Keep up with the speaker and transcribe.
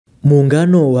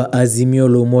Muungano wa Azimio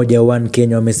la Umoja One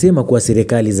Kenya wamesema kuwa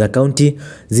serikali za kaunti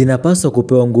zinapaswa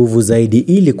kupewa nguvu zaidi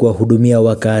ili kuwahudumia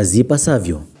wakazi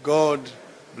ipasavyo. God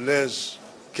bless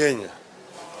Kenya.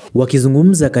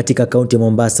 Wakizungumza katika kaunti ya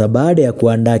Mombasa baada ya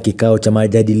kuandaa kikao cha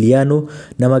majadiliano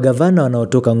na magavana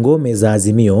wanaotoka ngome za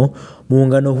Azimio,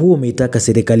 muungano huo umeitaka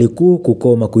serikali kuu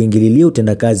kukoma kuingililia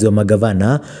utendakazi wa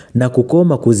magavana na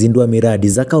kukoma kuzindua miradi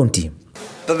za kaunti.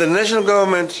 That the national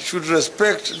government should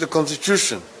respect the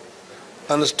constitution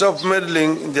and stop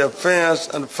meddling in the affairs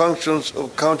and functions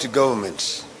of county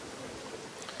governments.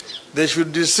 They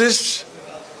should desist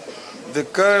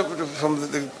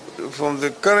from the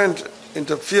current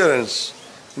interference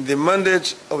in the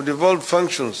mandate of devolved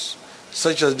functions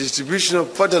such as distribution of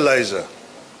fertilizer,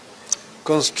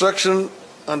 construction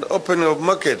and opening of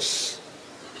markets,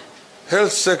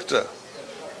 health sector,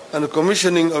 and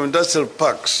commissioning of industrial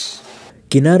parks.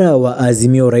 Kinara wa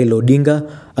Azimio Raila Odinga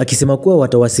akisema kuwa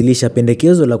watawasilisha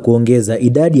pendekezo la kuongeza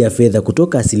idadi ya fedha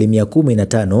kutoka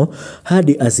 15%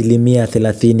 hadi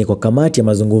 30% kwa kamati ya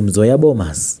mazungumzo ya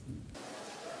Bomas.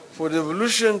 For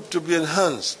devolution to be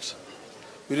enhanced,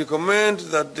 we recommend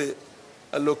that the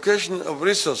allocation of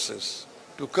resources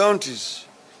to counties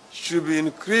should be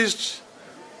increased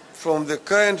from the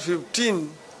current 15%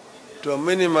 to a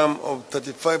minimum of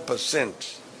 35%.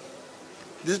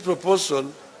 This proposal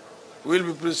will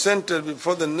be presented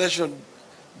before the National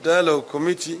Dialogue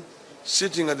Committee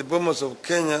sitting at the Bomas of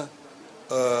Kenya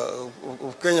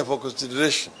for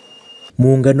consideration.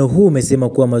 Muungano huu umesema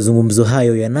kuwa mazungumzo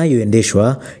hayo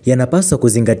yanayoendeshwa yanapaswa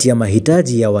kuzingatia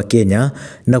mahitaji ya Wakenya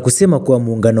na kusema kuwa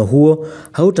muungano huo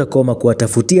hautakoma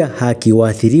kuwatafutia haki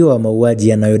waathiriwa wa mauaji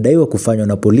yanayodaiwa kufanywa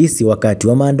na polisi wakati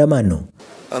wa maandamano.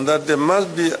 And that there must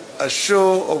be a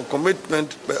show of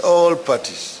commitment by all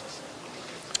parties.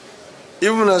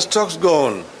 Even as talks go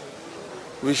on,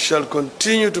 we shall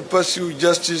continue to pursue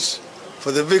justice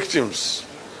for the victims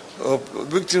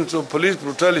of police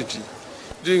brutality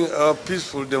during our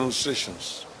peaceful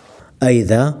demonstrations.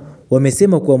 Aidha,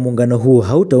 wamesema kuwa muungano huo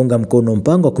hautaunga mkono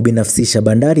mpango wa kubinafsisha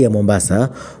bandari ya Mombasa,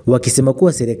 wakisema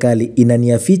kuwa serikali ina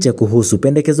nia ficha kuhusu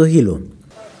pendekezo hilo.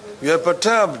 We are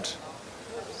perturbed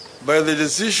by the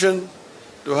decision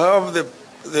to have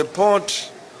the port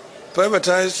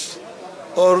privatized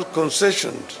or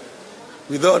concessioned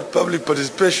without public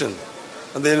participation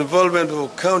and the involvement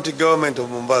of county government of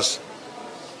Mombasa.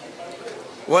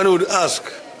 One would ask,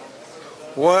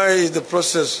 why is the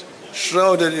process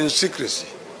shrouded in secrecy?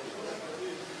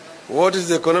 What is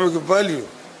the economic value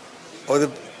of the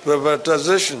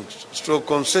privatization stroke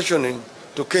concessioning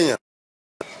to Kenya?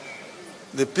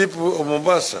 The people of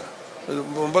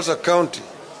Mombasa County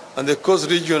and the coast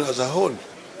region as a whole,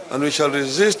 and we shall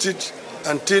resist it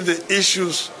until the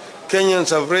issues Kenyans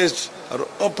have raised are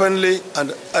openly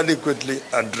and adequately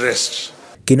addressed.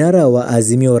 Kinara wa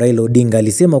Azimio Raila Odinga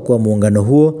alisema kuwa muungano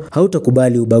huo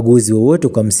hautakubali ubaguzi wowote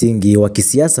kwa msingi wa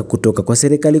kisiasa kutoka kwa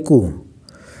serikali kuu.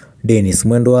 Dennis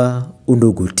Mwendwa,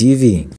 Undugu TV.